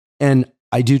And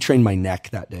I do train my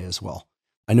neck that day as well.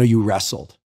 I know you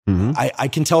wrestled. I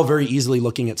can tell very easily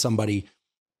looking at somebody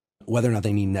whether or not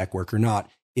they need neck work or not.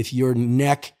 If your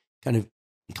neck kind of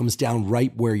comes down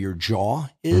right where your jaw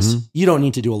is, you don't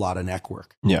need to do a lot of neck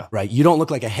work. Yeah. Right. You don't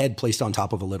look like a head placed on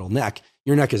top of a little neck.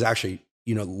 Your neck is actually,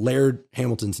 Laird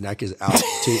Hamilton's neck is out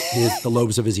to the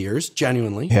lobes of his ears,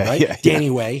 genuinely. Right. Yeah, Danny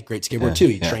Way, great skateboarder too.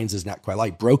 He trains his neck quite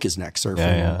light, broke his neck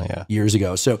surfing years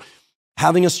ago. So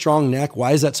having a strong neck,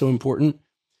 why is that so important?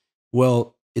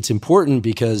 Well, it's important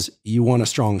because you want a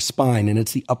strong spine, and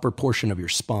it's the upper portion of your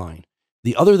spine.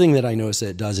 The other thing that I notice that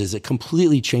it does is it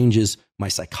completely changes my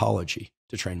psychology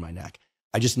to train my neck.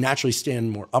 I just naturally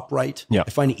stand more upright. Yeah.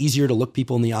 I find it easier to look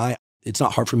people in the eye. It's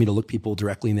not hard for me to look people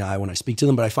directly in the eye when I speak to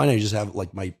them, but I find I just have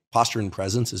like my posture and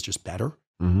presence is just better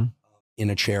in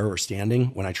a chair or standing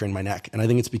when I train my neck. And I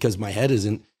think it's because my head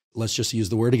isn't, let's just use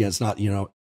the word again, it's not,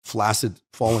 flaccid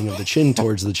falling of the chin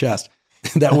towards the chest.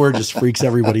 That word just freaks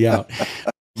everybody out.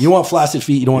 You want flaccid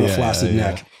feet, you don't want a flaccid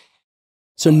neck.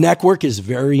 So neck work is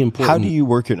very important. How do you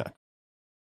work your neck?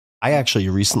 I actually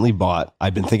recently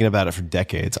I've been thinking about it for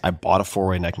decades. I bought a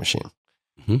 4-way neck machine.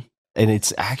 And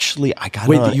it's actually,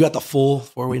 Wait, you got the full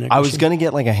 4-way neck machine? I was going to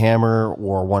get like a hammer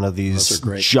or one of these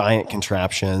giant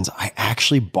contraptions. I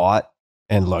actually bought,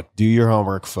 and look, do your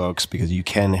homework, folks, because you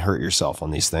can hurt yourself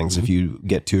on these things if you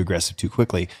get too aggressive too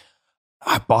quickly.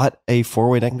 I bought a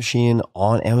 4-way neck machine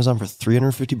on Amazon for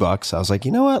 $350. I was like,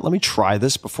 you know what? Let me try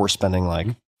this before spending like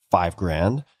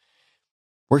 $5,000.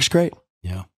 Works great.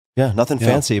 Yeah. Yeah. Nothing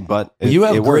fancy, but you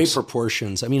have it great works.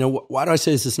 Proportions. I mean, why do I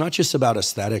say this? It's not just about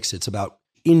aesthetics. It's about,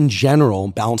 in general,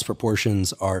 balanced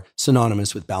proportions are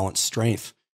synonymous with balanced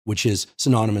strength, which is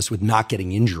synonymous with not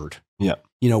getting injured. Yeah.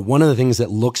 One of the things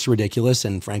that looks ridiculous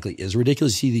and frankly is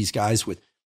ridiculous, you see these guys with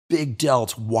big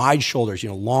delts, wide shoulders,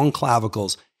 long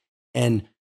clavicles, and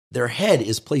their head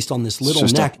is placed on this little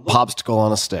neck. A popsicle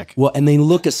on a stick. Well, and they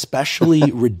look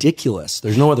especially ridiculous.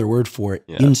 There's no other word for it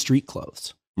in street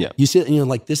clothes. Yeah. You see,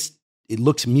 like this, it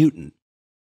looks mutant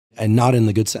and not in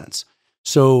the good sense.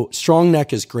 So strong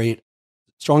neck is great.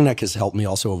 Strong neck has helped me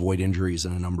also avoid injuries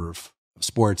in a number of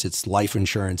sports. It's life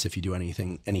insurance if you do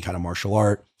anything, any kind of martial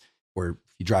art, or if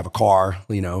you drive a car,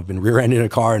 been rear-ended a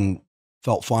car and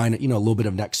felt fine, a little bit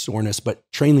of neck soreness, but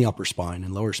train the upper spine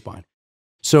and lower spine.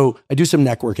 So I do some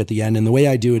neck work at the end. And the way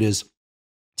I do it is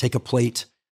take a plate,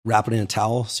 wrap it in a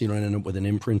towel so you don't end up with an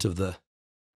imprint of the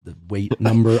weight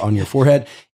number on your forehead.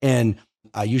 And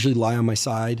I usually lie on my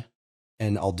side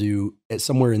and I'll do it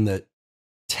somewhere in the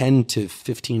 10 to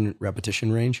 15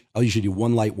 repetition range. I'll usually do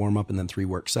 1 light warm up and then 3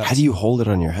 work sets. How do you hold it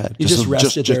on your head? You just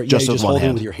rest it there. You just hold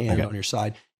it with your hand Okay. on your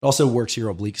side. It also works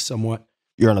your obliques somewhat.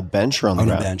 You're on a bench or on the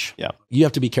ground? On a bench. Yeah. You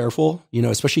have to be careful,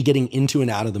 especially getting into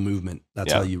and out of the movement.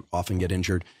 That's how you often get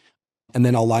injured. And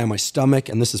then I'll lie on my stomach,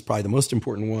 and this is probably the most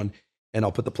important one, and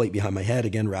I'll put the plate behind my head,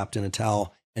 again, wrapped in a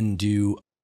towel, and do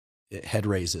head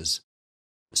raises.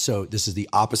 So this is the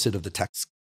opposite of the text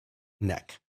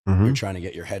neck. You're trying to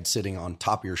get your head sitting on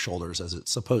top of your shoulders as it's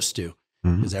supposed to,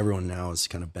 because everyone now is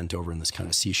kind of bent over in this kind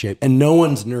of C shape. And no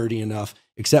one's nerdy enough,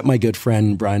 except my good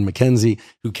friend, Brian McKenzie,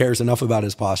 who cares enough about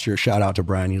his posture. Shout out to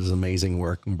Brian. He does amazing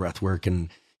work and breath work and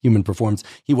human performance.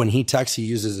 When he texts, he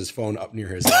uses his phone up near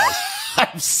his eyes.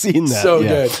 I've seen that. So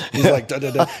good. He's like, da,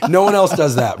 da, da. No one else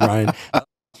does that, Brian.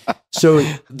 So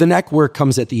the neck work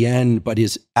comes at the end, but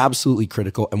is absolutely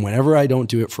critical. And whenever I don't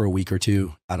do it for a week or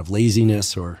two out of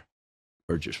laziness or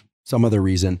just some other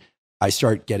reason, I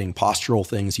start getting postural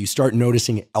things. You start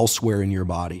noticing it elsewhere in your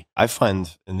body. I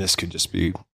find, and this could just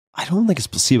be, I don't think it's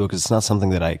placebo because it's not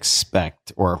something that I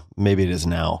expect, or maybe it is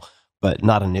now, but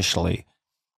not initially.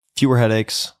 Fewer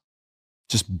headaches,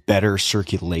 just better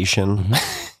circulation,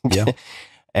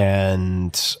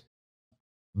 and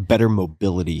better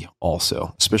mobility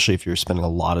also, especially if you're spending a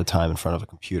lot of time in front of a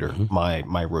computer.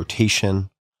 My rotation,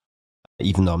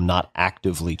 even though I'm not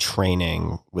actively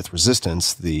training with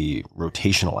resistance, the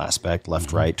rotational aspect,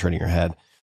 left, right, turning your head,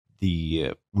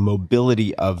 the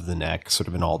mobility of the neck sort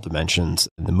of in all dimensions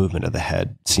and the movement of the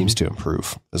head seems to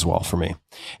improve as well for me.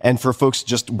 And for folks,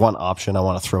 just one option I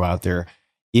want to throw out there.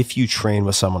 If you train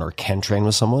with someone or can train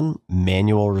with someone,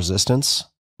 manual resistance.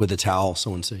 With a towel,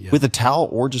 someone said, With a towel,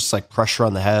 or just like pressure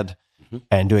on the head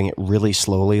and doing it really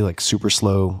slowly, like super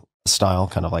slow style,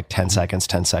 kind of like 10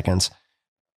 seconds,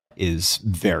 is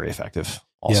very effective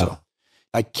also. Yeah.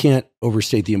 I can't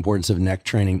overstate the importance of neck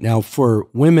training. Now, for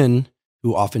women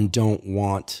who often don't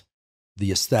want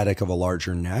the aesthetic of a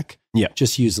larger neck,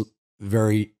 just use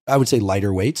I would say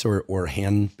lighter weights or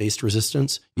hand-based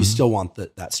resistance. You still want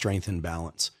that strength and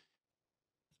balance.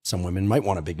 Some women might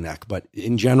want a big neck, but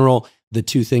in general, the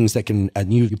two things that can,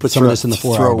 and you put some of this in the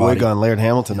floor. Throw a wig on Laird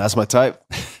Hamilton. That's my type.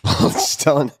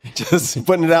 just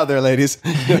putting it out there, ladies.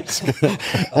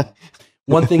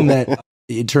 One thing that,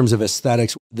 in terms of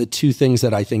aesthetics, the two things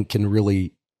that I think can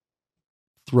really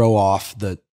throw off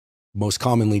the most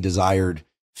commonly desired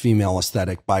female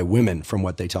aesthetic by women, from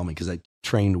what they tell me, because I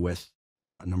trained with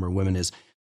a number of women, is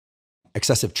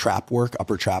excessive trap work,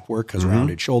 upper trap work, because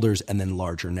rounded shoulders, and then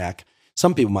larger neck.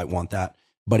 Some people might want that,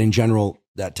 but in general,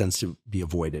 that tends to be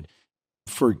avoided.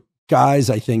 For guys,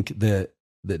 I think the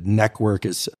neck work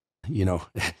is,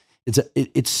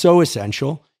 it's so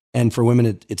essential. And for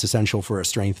women, it's essential for a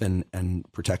strength and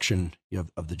protection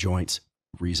of the joints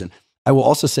reason. I will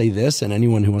also say this, and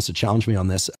anyone who wants to challenge me on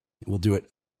this will do it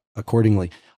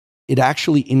accordingly. It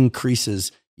actually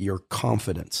increases your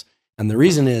confidence. And the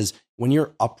reason is, when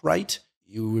you're upright,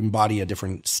 you embody a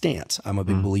different stance. I'm a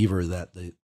big believer that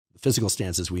the physical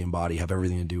stances we embody have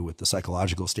everything to do with the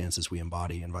psychological stances we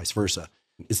embody, and vice versa.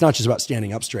 It's not just about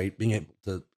standing up straight. Being able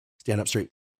to stand up straight,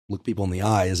 look people in the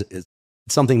eye is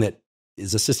something that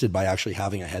is assisted by actually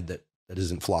having a head that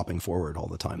isn't flopping forward all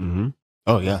the time.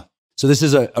 Oh, yeah. So this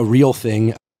is a real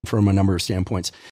thing from a number of standpoints.